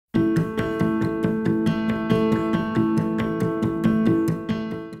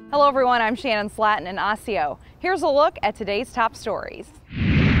Hello everyone, I'm Shannon Slatton in Osseo. Here's a look at today's top stories.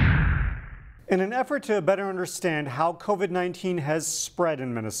 In an effort to better understand how COVID-19 has spread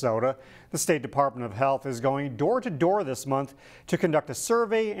in Minnesota, the State Department of Health is going door to door this month to conduct a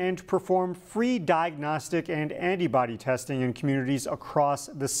survey and perform free diagnostic and antibody testing in communities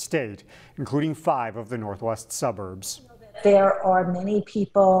across the state, including 5 of the northwest suburbs. There are many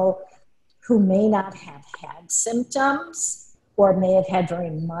people who may not have had symptoms or may have had very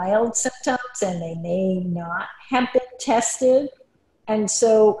mild symptoms, and they may not have been tested. And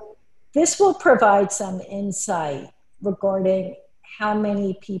so this will provide some insight regarding how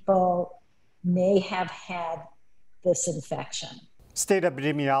many people may have had this infection. State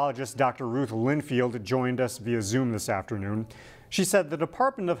epidemiologist Dr. Ruth Linfield joined us via Zoom this afternoon. She said the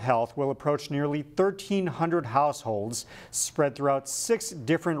Department of Health will approach nearly 1,300 households spread throughout 6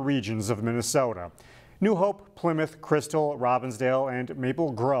 different regions of Minnesota. New Hope, Plymouth, Crystal, Robbinsdale, and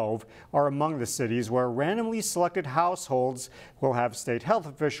Maple Grove are among the cities where randomly selected households will have state health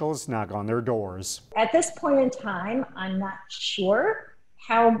officials knock on their doors. At this point in time, I'm not sure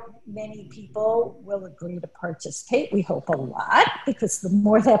how many people will agree to participate. We hope a lot, because the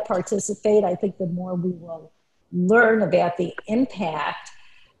more that participate, I think the more we will learn about the impact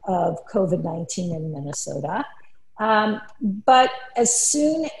of COVID-19 in Minnesota. But as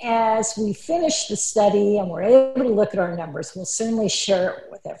soon as we finish the study and we're able to look at our numbers, we'll certainly share it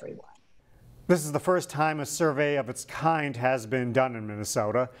with everyone. This is the first time a survey of its kind has been done in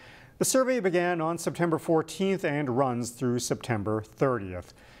Minnesota. The survey began on September 14th and runs through September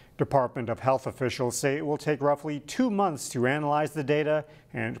 30th. Department of Health officials say it will take roughly 2 months to analyze the data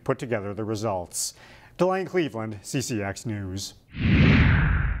and put together the results. Delane Cleveland, CCX News.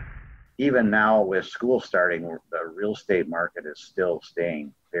 Even now with school starting, the real estate market is still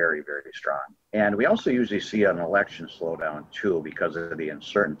staying very, very strong. And we also usually see an election slowdown too because of the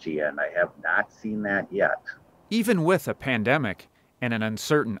uncertainty, and I have not seen that yet. Even with a pandemic and an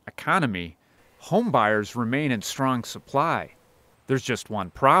uncertain economy, home buyers remain in strong supply. There's just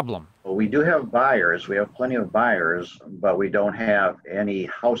one problem. Well, we do have buyers. We have plenty of buyers, but we don't have any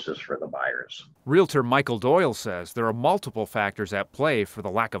houses for the buyers. Realtor Michael Doyle says there are multiple factors at play for the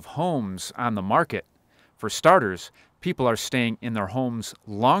lack of homes on the market. For starters, people are staying in their homes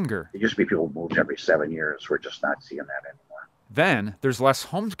longer. It used to be people moved every 7 years. We're just not seeing that anymore. Then there's less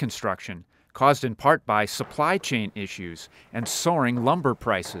home construction, caused in part by supply chain issues and soaring lumber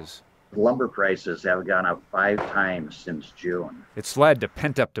prices. Lumber prices have gone up 5 times since June. It's led to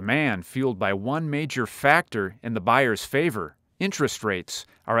pent-up demand fueled by one major factor in the buyer's favor. Interest rates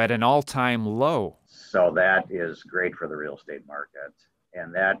are at an all-time low. So that is great for the real estate market.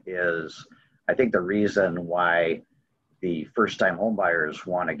 And that is, I think, the reason why the first-time home buyers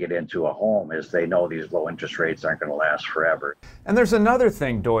want to get into a home is they know these low interest rates aren't going to last forever. And there's another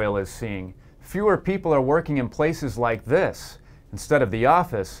thing Doyle is seeing. Fewer people are working in places like this. Instead of the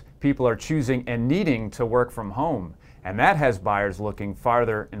office, people are choosing and needing to work from home, and that has buyers looking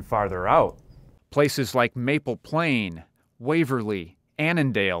farther and farther out. Places like Maple Plain, Waverly,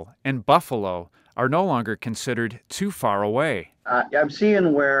 Annandale, and Buffalo are no longer considered too far away. I'm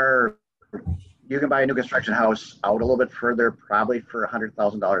seeing where you can buy a new construction house out a little bit further, probably for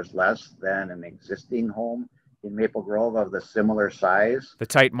 $100,000 less than an existing home in Maple Grove of the similar size. The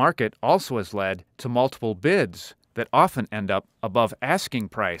tight market also has led to multiple bids that often end up above asking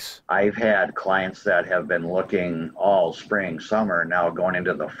price. I've had clients that have been looking all spring, summer, now going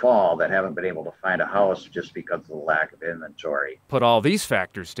into the fall, that haven't been able to find a house just because of the lack of inventory. Put all these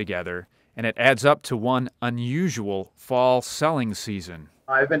factors together, and it adds up to one unusual fall selling season.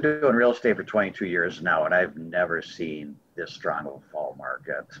 I've been doing real estate for 22 years now, and I've never seen this strong of a fall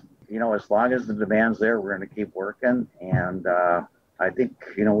market. You know, as long as the demand's there, we're going to keep working, and I think,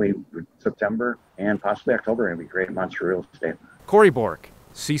 September and possibly October are going to be great months for real estate. Corey Bork,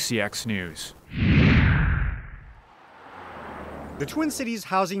 CCX News. The Twin Cities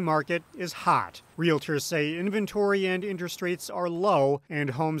housing market is hot. Realtors say inventory and interest rates are low, and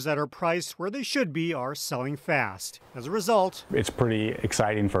homes that are priced where they should be are selling fast. As a result, it's pretty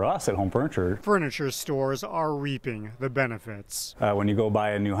exciting for us at Home Furniture. Furniture stores are reaping the benefits. When you go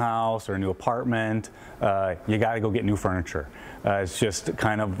buy a new house or a new apartment, you got to go get new furniture. It's just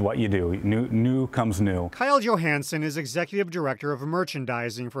kind of what you do. New comes new. Kyle Johansson is Executive Director of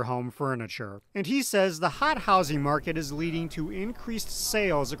Merchandising for Home Furniture, and he says the hot housing market is leading to increased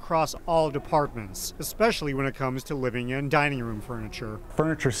sales across all departments, especially when it comes to living and dining room furniture.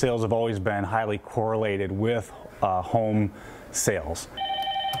 Furniture sales have always been highly correlated with home sales.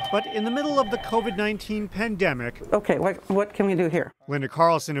 But in the middle of the COVID-19 pandemic, okay, what can we do here? Linda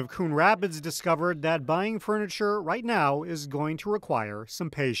Carlson of Coon Rapids discovered that buying furniture right now is going to require some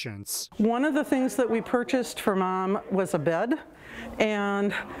patience. One of the things that we purchased for Mom was a bed,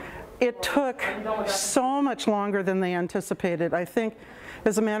 and it took so much longer than they anticipated. I think,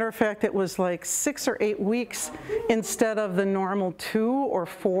 as a matter of fact, it was like 6 or 8 weeks instead of the normal 2 or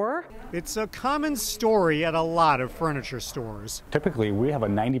 4. It's a common story at a lot of furniture stores. Typically, we have a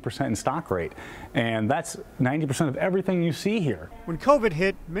 90% in stock rate, and that's 90% of everything you see here. When COVID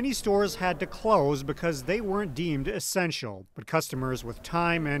hit, many stores had to close because they weren't deemed essential. But customers with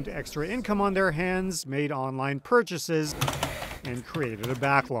time and extra income on their hands made online purchases and created a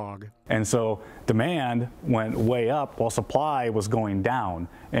backlog. And so demand went way up while supply was going down.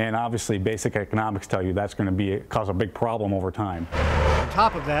 And obviously basic economics tell you that's going to cause a big problem over time. On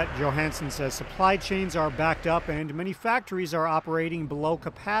top of that, Johansson says supply chains are backed up and many factories are operating below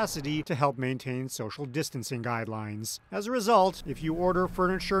capacity to help maintain social distancing guidelines. As a result, if you order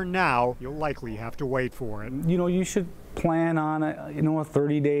furniture now, you'll likely have to wait for it. You know, you should plan on a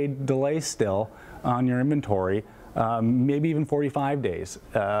 30-day delay still on your inventory. Maybe even 45 days,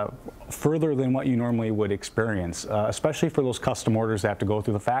 further than what you normally would experience, especially for those custom orders that have to go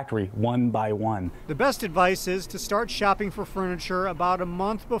through the factory one by one. The best advice is to start shopping for furniture about a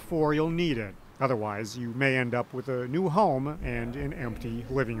month before you'll need it. Otherwise, you may end up with a new home and an empty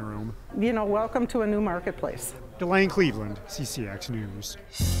living room. You know, welcome to a new marketplace. Delane Cleveland, CCX News.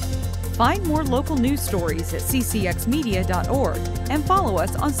 Find more local news stories at ccxmedia.org and follow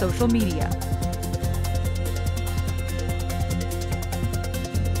us on social media.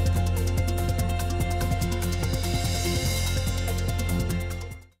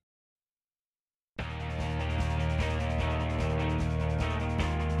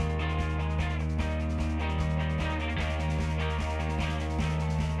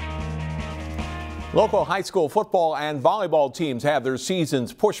 Local high school football and volleyball teams have their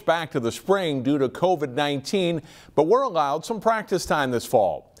seasons pushed back to the spring due to COVID-19, but were allowed some practice time this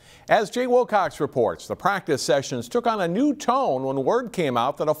fall. As Jay Wilcox reports, the practice sessions took on a new tone when word came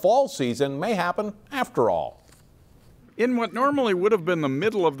out that a fall season may happen after all. In what normally would have been the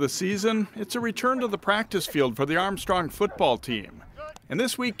middle of the season, it's a return to the practice field for the Armstrong football team. And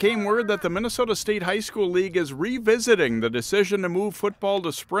this week came word that the Minnesota State High School League is revisiting the decision to move football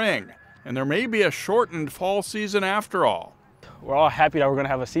to spring. And there may be a shortened fall season after all. We're all happy that we're going to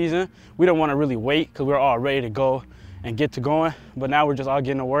have a season. We don't want to really wait because we're all ready to go and get to going. But now we're just all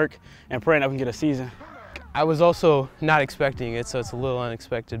getting to work and praying that we can get a season. I was also not expecting it, so it's a little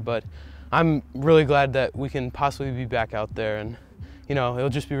unexpected. But I'm really glad that we can possibly be back out there. And, you know, it'll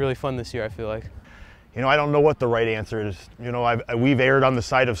just be really fun this year, I feel like. You know, I don't know what the right answer is. You know, we've erred on the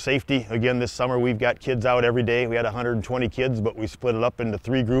side of safety. Again, this summer we've got kids out every day. We had 120 kids, but we split it up into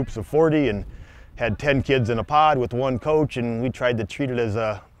 3 groups of 40 and had 10 kids in a pod with 1 coach, and we tried to treat it as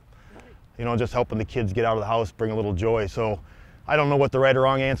just helping the kids get out of the house, bring a little joy. So I don't know what the right or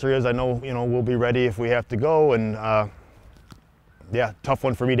wrong answer is. I know, we'll be ready if we have to go, and yeah, tough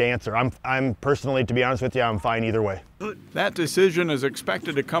one for me to answer. I'm personally, to be honest with you, I'm fine either way. That decision is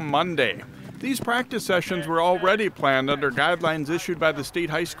expected to come Monday. These practice sessions were already planned under guidelines issued by the State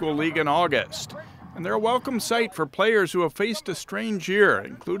High School League in August. And they're a welcome sight for players who have faced a strange year,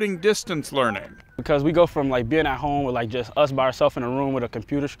 including distance learning. Because we go from being at home with just us by ourselves in a room with a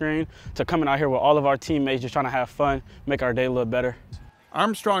computer screen to coming out here with all of our teammates just trying to have fun, make our day a little better.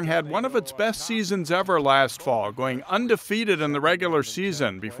 Armstrong had one of its best seasons ever last fall, going undefeated in the regular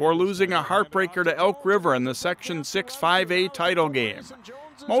season before losing a heartbreaker to Elk River in the Section 6 5A title game.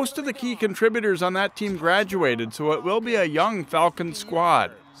 Most of the key contributors on that team graduated, so it will be a young Falcon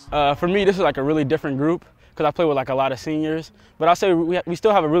squad. For me, this is a really different group because I play with a lot of seniors. But I'll say we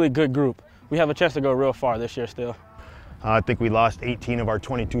still have a really good group. We have a chance to go real far this year still. I think we lost 18 of our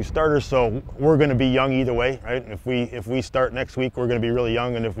 22 starters, so we're going to be young either way, right? If we start next week, we're going to be really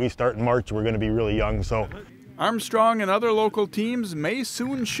young, and if we start in March, we're going to be really young. So Armstrong and other local teams may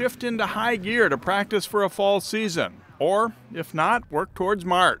soon shift into high gear to practice for a fall season. Or, if not, work towards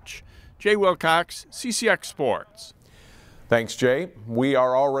March. Jay Wilcox, CCX Sports. Thanks, Jay. We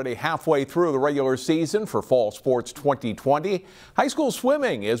are already halfway through the regular season for Fall Sports 2020. High school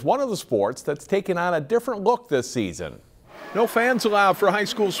swimming is one of the sports that's taken on a different look this season. No fans allowed for high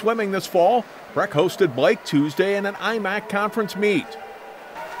school swimming this fall. Breck hosted Blake Tuesday in an IMAC conference meet.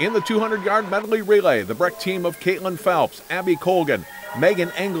 In the 200-yard medley relay, the Breck team of Caitlin Phelps, Abby Colgan, Megan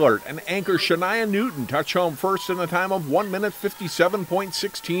Englert, and anchor Shania Newton touch home first in a time of 1 minute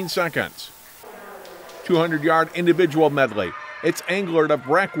 57.16 seconds. 200-yard individual medley. It's Englert of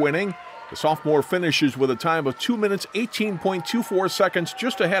Breck winning. The sophomore finishes with a time of 2 minutes 18.24 seconds,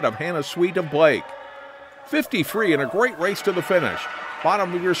 just ahead of Hannah Sweet of Blake. 53 in a great race to the finish.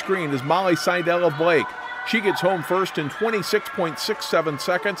 Bottom of your screen is Molly Seidel of Blake. She gets home first in 26.67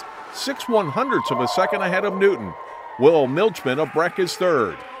 seconds, 6/100ths of a second ahead of Newton. Willow Milchman of Breck is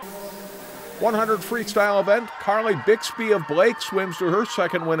third. 100 freestyle event, Carly Bixby of Blake swims to her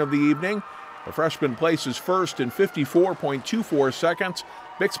second win of the evening. The freshman places first in 54.24 seconds.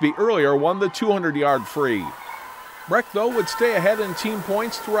 Bixby earlier won the 200-yard free. Breck, though, would stay ahead in team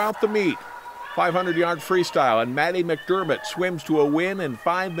points throughout the meet. 500-yard freestyle, and Maddie McDermott swims to a win in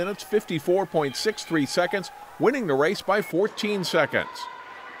 5 minutes 54.63 seconds, winning the race by 14 seconds.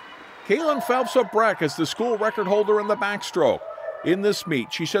 Kaylin Phelps of Breck is the school record holder in the backstroke. In this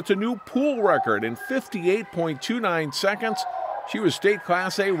meet, she sets a new pool record in 58.29 seconds. She was state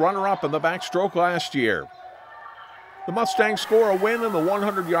Class A runner-up in the backstroke last year. The Mustangs score a win in the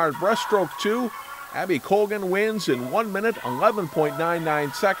 100-yard breaststroke, too. Abby Colgan wins in 1 minute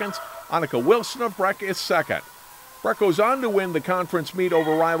 11.99 seconds. Annika Wilson of Breck is second. Breck goes on to win the conference meet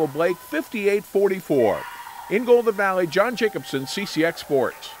over rival Blake 58-44. In Golden Valley, John Jacobson, CCX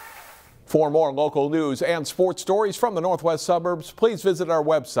Sports. For more local news and sports stories from the Northwest Suburbs, please visit our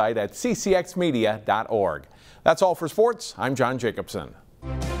website at ccxmedia.org. That's all for sports. I'm John Jacobson.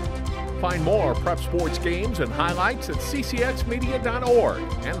 Find more prep sports games and highlights at ccxmedia.org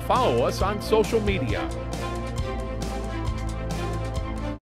and follow us on social media.